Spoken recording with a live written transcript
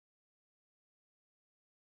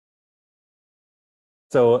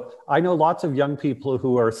So I know lots of young people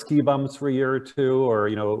who are ski bums for a year or two, or,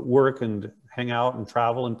 you know, work and hang out and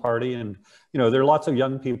travel and party. And, you know, there are lots of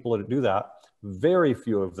young people that do that. Very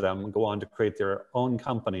few of them go on to create their own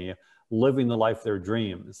company, living the life of their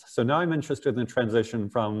dreams. So now I'm interested in the transition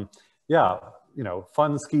from, yeah, you know,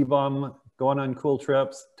 fun ski bum, going on cool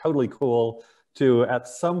trips, totally cool, to at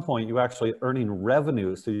some point you actually earning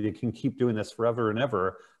revenue so you can keep doing this forever and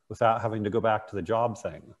ever without having to go back to the job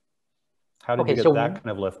thing. How did you get that kind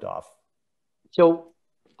of lift off? So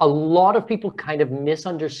a lot of people kind of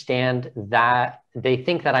misunderstand that. They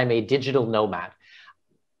think that I'm a digital nomad.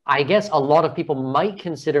 I guess a lot of people might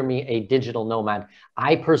consider me a digital nomad.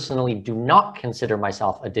 I personally do not consider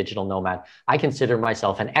myself a digital nomad. I consider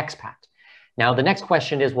myself an expat. Now, the next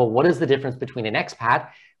question is, well, what is the difference between an expat,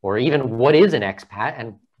 or even what is an expat,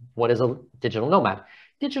 and what is a digital nomad?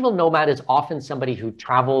 Digital nomad is often somebody who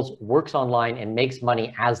travels, works online, and makes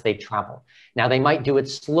money as they travel. Now, they might do it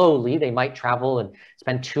slowly. They might travel and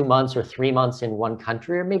spend 2 months or 3 months in one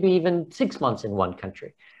country, or maybe even 6 months in one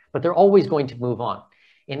country, but they're always going to move on.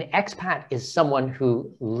 An expat is someone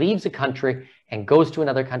who leaves a country and goes to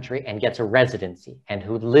another country and gets a residency, and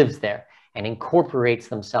who lives there and incorporates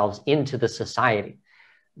themselves into the society.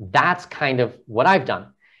 That's kind of what I've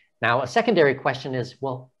done. Now, a secondary question is,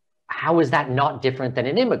 well, how is that not different than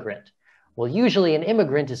an immigrant? Well, usually an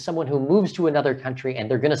immigrant is someone who moves to another country and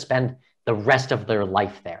they're going to spend the rest of their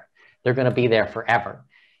life there. They're going to be there forever.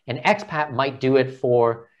 An expat might do it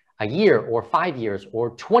for a year or 5 years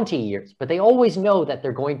or 20 years, but they always know that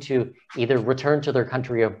they're going to either return to their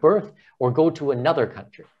country of birth or go to another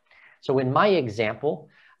country. So in my example,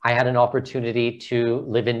 I had an opportunity to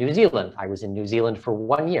live in New Zealand. I was in New Zealand for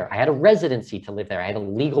 1 year. I had a residency to live there. I had a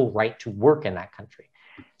legal right to work in that country.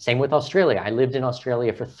 Same with Australia. I lived in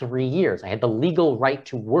Australia for 3 years. I had the legal right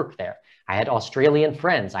to work there. I had Australian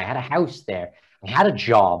friends. I had a house there. I had a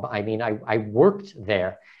job. I mean, I worked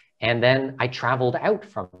there. And then I traveled out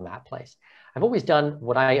from that place. I've always done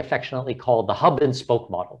what I affectionately call the hub and spoke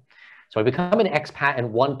model. So I become an expat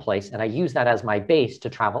in one place and I use that as my base to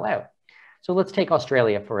travel out. So let's take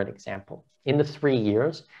Australia for an example. In the 3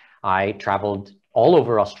 years, I traveled all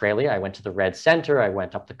over Australia. I went to the Red Centre, I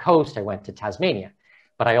went up the coast, I went to Tasmania,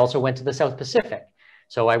 but I also went to the South Pacific.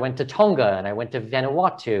 So I went to Tonga and I went to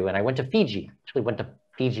Vanuatu and I went to Fiji. I actually went to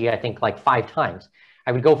Fiji, I think like 5 times.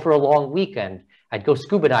 I would go for a long weekend. I'd go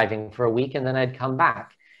scuba diving for a week and then I'd come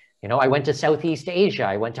back. You know, I went to Southeast Asia.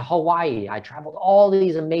 I went to Hawaii. I traveled all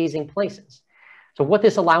these amazing places. So what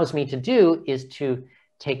this allows me to do is to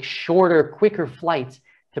take shorter, quicker flights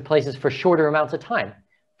to places for shorter amounts of time.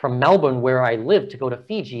 From Melbourne, where I live, to go to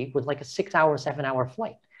Fiji with like a 6-hour, 7-hour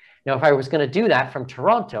flight. Now, if I was going to do that from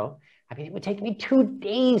Toronto, I mean, it would take me 2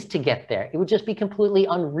 days to get there. It would just be completely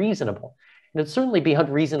unreasonable. And it'd certainly be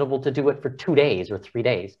unreasonable to do it for 2 days or 3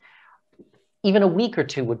 days. Even a week or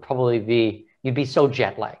two would probably be, you'd be so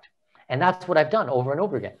jet lagged. And that's what I've done over and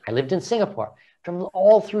over again. I lived in Singapore, traveled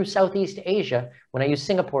all through Southeast Asia when I used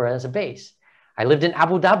Singapore as a base. I lived in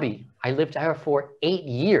Abu Dhabi. I lived there for 8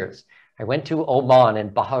 years. I went to Oman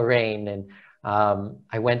and Bahrain, and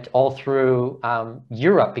I went all through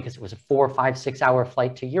Europe because it was a 4, 5, 6-hour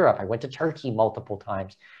flight to Europe. I went to Turkey multiple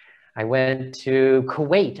times. I went to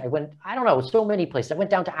Kuwait. I don't know, so many places. I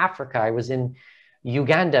went down to Africa. I was in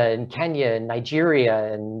Uganda and Kenya and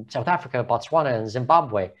Nigeria and South Africa, Botswana and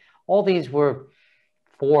Zimbabwe. All these were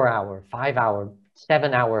 4-hour, 5-hour,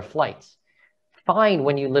 7-hour flights. Fine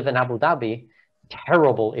when you live in Abu Dhabi,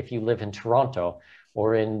 terrible if you live in Toronto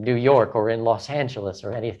or in New York or in Los Angeles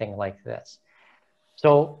or anything like this.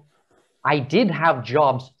 So I did have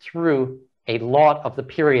jobs through a lot of the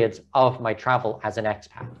periods of my travel as an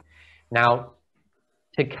expat. Now,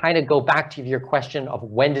 to kind of go back to your question of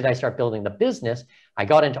when did I start building the business, I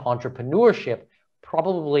got into entrepreneurship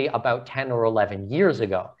probably about 10 or 11 years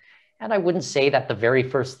ago. And I wouldn't say that the very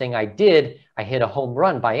first thing I did, I hit a home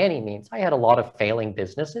run by any means. I had a lot of failing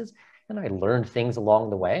businesses and I learned things along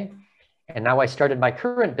the way. And now I started my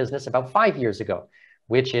current business about 5 years ago,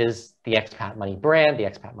 which is the Expat Money brand, the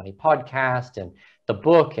Expat Money podcast, and the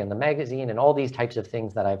book and the magazine and all these types of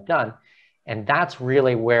things that I've done. And that's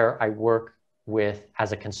really where I work with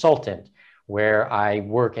as a consultant, where I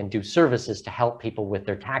work and do services to help people with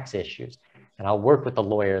their tax issues. And I'll work with the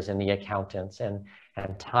lawyers and the accountants and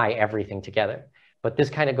tie everything together. But this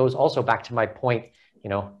kind of goes also back to my point, you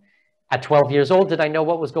know, at 12 years old, did I know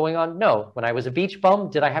what was going on? No. When I was a beach bum,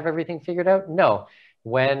 did I have everything figured out? No.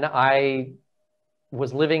 When I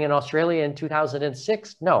was living in Australia in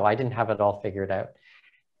 2006, no, I didn't have it all figured out.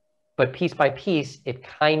 But piece by piece, it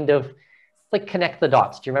kind of like connect the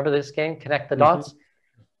dots. Do you remember this game, Connect the Dots?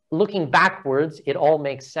 Looking backwards, it all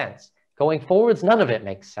makes sense Going forwards, none of it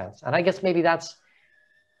makes sense. And I guess maybe that's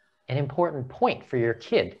an important point for your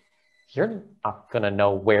kid. You're not going to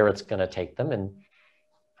know where it's going to take them. And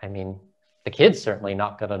I mean, the kid's certainly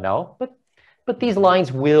not going to know, but these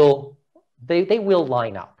lines will, they will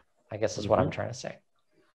line up, I guess is what I'm trying to say.